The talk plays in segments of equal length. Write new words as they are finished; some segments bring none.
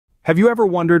Have you ever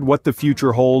wondered what the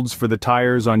future holds for the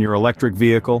tires on your electric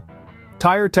vehicle?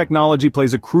 Tire technology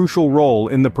plays a crucial role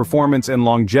in the performance and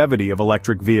longevity of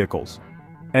electric vehicles.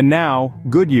 And now,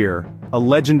 Goodyear, a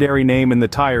legendary name in the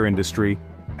tire industry,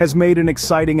 has made an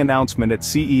exciting announcement at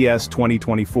CES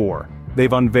 2024.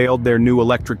 They've unveiled their new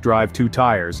ElectricDrive 2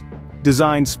 tires,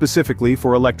 designed specifically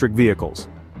for electric vehicles.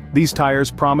 These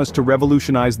tires promise to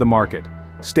revolutionize the market.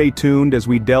 Stay tuned as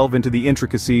we delve into the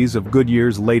intricacies of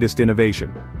Goodyear's latest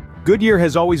innovation. Goodyear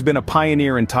has always been a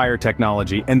pioneer in tire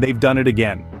technology, and they've done it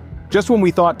again. Just when we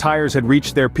thought tires had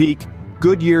reached their peak,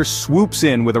 Goodyear swoops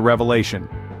in with a revelation.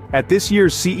 At this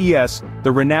year's CES,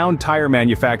 the renowned tire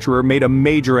manufacturer made a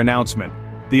major announcement: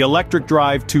 the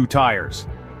ElectricDrive 2 tires.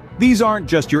 These aren't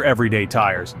just your everyday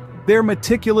tires. They're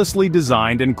meticulously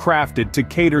designed and crafted to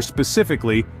cater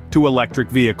specifically to electric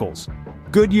vehicles.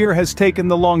 Goodyear has taken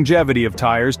the longevity of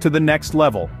tires to the next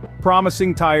level,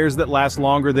 promising tires that last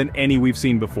longer than any we've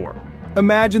seen before.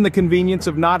 Imagine the convenience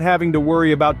of not having to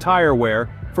worry about tire wear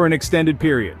for an extended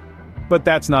period. But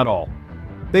that's not all.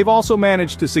 They've also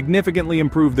managed to significantly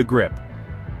improve the grip.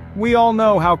 We all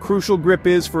know how crucial grip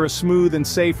is for a smooth and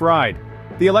safe ride.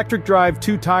 The ElectricDrive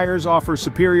 2 tires offer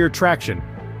superior traction,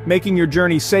 making your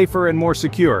journey safer and more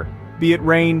secure, be it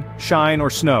rain, shine, or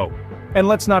snow. And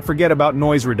let's not forget about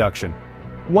noise reduction.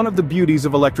 One of the beauties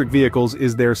of electric vehicles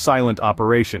is their silent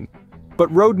operation.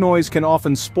 But road noise can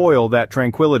often spoil that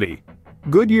tranquility.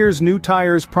 Goodyear's new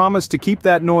tires promise to keep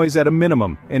that noise at a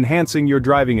minimum, enhancing your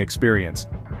driving experience.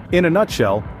 In a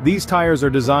nutshell, these tires are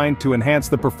designed to enhance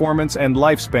the performance and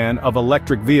lifespan of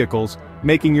electric vehicles,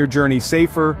 making your journey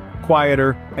safer,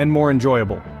 quieter, and more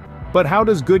enjoyable. But how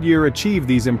does Goodyear achieve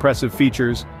these impressive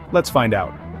features? Let's find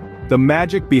out. The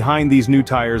magic behind these new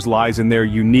tires lies in their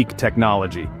unique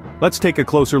technology. Let's take a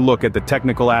closer look at the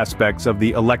technical aspects of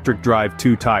the ElectricDrive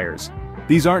 2 tires.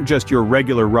 These aren't just your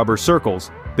regular rubber circles,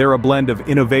 they're a blend of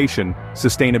innovation,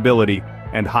 sustainability,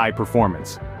 and high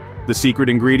performance. The secret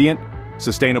ingredient?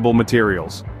 Sustainable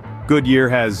materials. Goodyear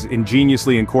has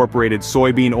ingeniously incorporated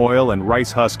soybean oil and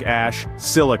rice husk ash,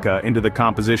 silica, into the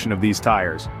composition of these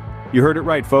tires. You heard it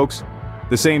right, folks.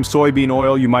 The same soybean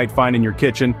oil you might find in your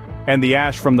kitchen, and the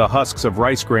ash from the husks of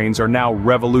rice grains are now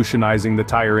revolutionizing the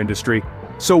tire industry.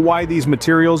 So why these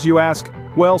materials, you ask?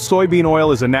 Well, soybean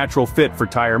oil is a natural fit for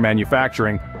tire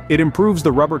manufacturing. It improves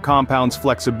the rubber compound's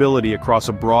flexibility across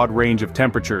a broad range of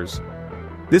temperatures.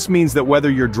 This means that whether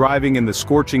you're driving in the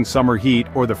scorching summer heat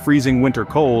or the freezing winter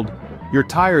cold, your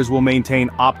tires will maintain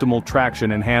optimal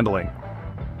traction and handling.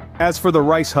 As for the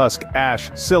rice husk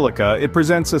ash silica, it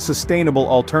presents a sustainable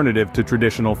alternative to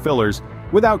traditional fillers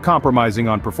without compromising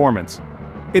on performance.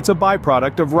 It's a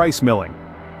byproduct of rice milling.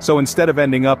 So instead of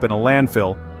ending up in a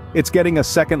landfill, it's getting a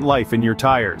second life in your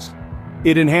tires.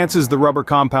 It enhances the rubber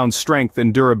compound's strength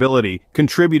and durability,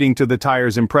 contributing to the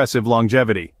tire's impressive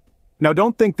longevity. Now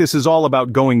don't think this is all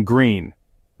about going green.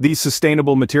 These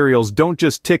sustainable materials don't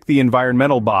just tick the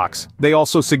environmental box, they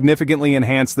also significantly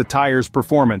enhance the tire's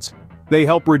performance. They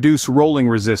help reduce rolling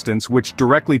resistance, which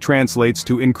directly translates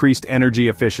to increased energy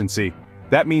efficiency.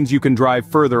 That means you can drive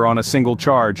further on a single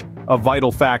charge, a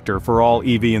vital factor for all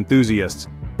EV enthusiasts.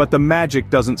 But the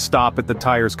magic doesn't stop at the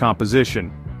tire's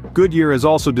composition. Goodyear has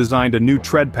also designed a new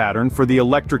tread pattern for the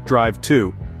ElectricDrive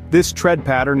 2. This tread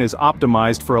pattern is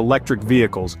optimized for electric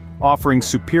vehicles, offering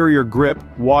superior grip,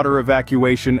 water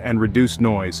evacuation, and reduced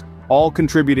noise, all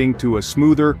contributing to a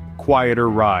smoother, quieter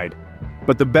ride.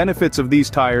 But the benefits of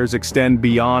these tires extend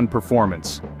beyond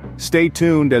performance. Stay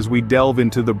tuned as we delve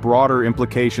into the broader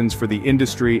implications for the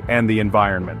industry and the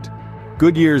environment.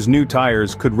 Goodyear's new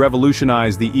tires could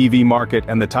revolutionize the EV market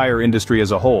and the tire industry as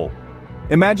a whole.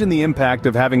 Imagine the impact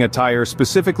of having a tire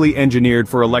specifically engineered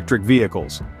for electric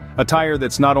vehicles. A tire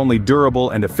that's not only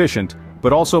durable and efficient,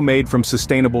 but also made from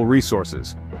sustainable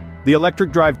resources. The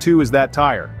ElectricDrive 2 is that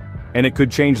tire, and it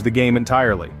could change the game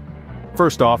entirely.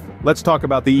 First off, let's talk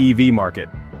about the EV market.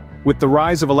 With the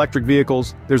rise of electric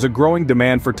vehicles, there's a growing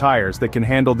demand for tires that can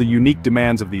handle the unique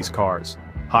demands of these cars.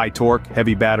 High torque,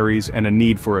 heavy batteries, and a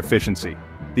need for efficiency.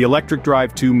 The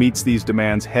ElectricDrive 2 meets these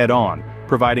demands head-on,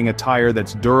 providing a tire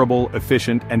that's durable,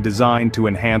 efficient, and designed to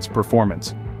enhance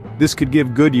performance. This could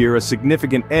give Goodyear a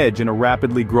significant edge in a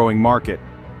rapidly growing market.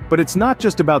 But it's not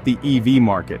just about the EV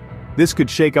market. This could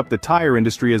shake up the tire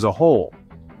industry as a whole.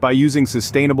 By using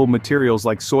sustainable materials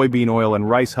like soybean oil and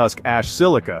rice husk ash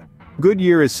silica,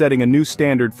 Goodyear is setting a new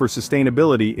standard for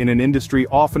sustainability in an industry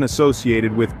often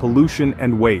associated with pollution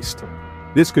and waste.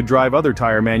 This could drive other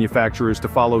tire manufacturers to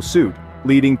follow suit,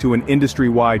 leading to an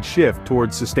industry-wide shift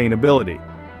towards sustainability.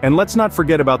 And let's not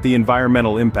forget about the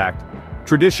environmental impact.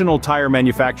 Traditional tire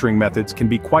manufacturing methods can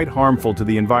be quite harmful to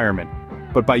the environment,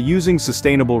 but by using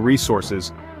sustainable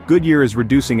resources, Goodyear is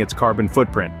reducing its carbon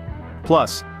footprint.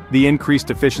 Plus, the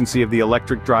increased efficiency of the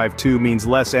ElectricDrive 2 means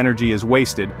less energy is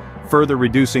wasted, further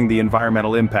reducing the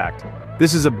environmental impact.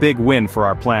 This is a big win for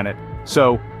our planet.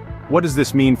 So, what does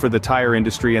this mean for the tire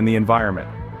industry and the environment?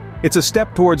 It's a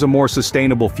step towards a more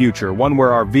sustainable future, one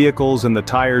where our vehicles and the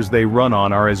tires they run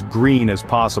on are as green as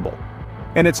possible.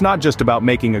 And it's not just about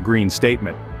making a green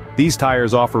statement. These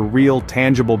tires offer real,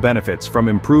 tangible benefits, from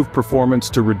improved performance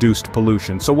to reduced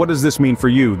pollution. So what does this mean for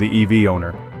you, the EV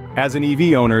owner? As an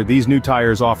EV owner, these new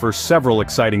tires offer several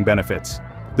exciting benefits.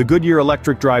 The Goodyear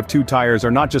ElectricDrive 2 tires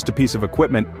are not just a piece of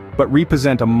equipment, but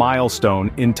represent a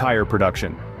milestone in tire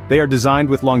production. They are designed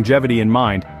with longevity in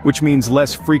mind, which means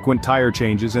less frequent tire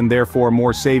changes and therefore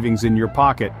more savings in your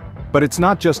pocket. But it's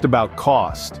not just about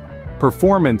cost.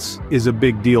 Performance is a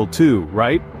big deal too,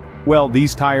 right? Well,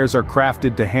 these tires are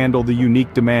crafted to handle the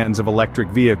unique demands of electric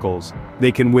vehicles.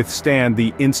 They can withstand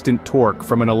the instant torque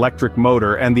from an electric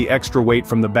motor and the extra weight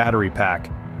from the battery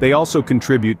pack. They also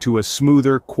contribute to a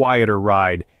smoother, quieter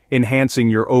ride, enhancing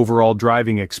your overall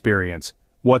driving experience.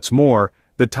 What's more,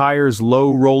 the tire's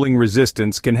low rolling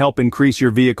resistance can help increase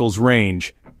your vehicle's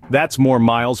range. That's more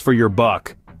miles for your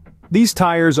buck. These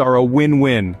tires are a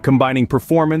win-win, combining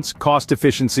performance, cost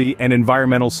efficiency, and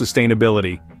environmental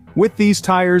sustainability. With these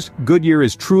tires, Goodyear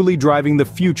is truly driving the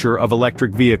future of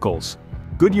electric vehicles.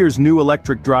 Goodyear's new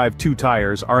ElectricDrive 2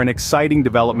 tires are an exciting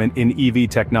development in EV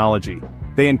technology.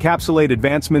 They encapsulate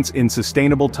advancements in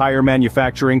sustainable tire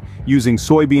manufacturing using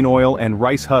soybean oil and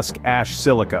rice husk ash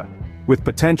silica. With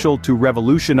potential to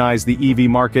revolutionize the EV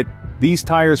market, these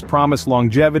tires promise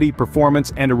longevity,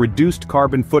 performance, and a reduced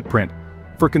carbon footprint.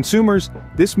 For consumers,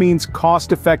 this means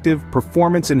cost-effective,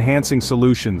 performance-enhancing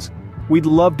solutions. We'd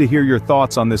love to hear your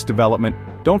thoughts on this development.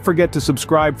 Don't forget to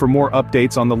subscribe for more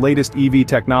updates on the latest EV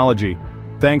technology.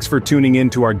 Thanks for tuning in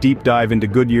to our deep dive into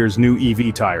Goodyear's new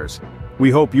EV tires. We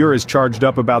hope you're as charged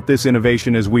up about this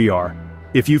innovation as we are.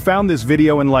 If you found this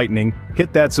video enlightening,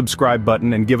 hit that subscribe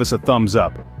button and give us a thumbs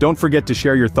up. Don't forget to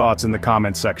share your thoughts in the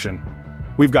comments section.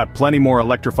 We've got plenty more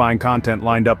electrifying content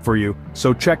lined up for you,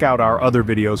 so check out our other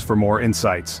videos for more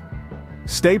insights.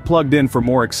 Stay plugged in for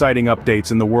more exciting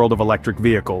updates in the world of electric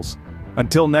vehicles.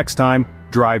 Until next time,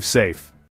 drive safe.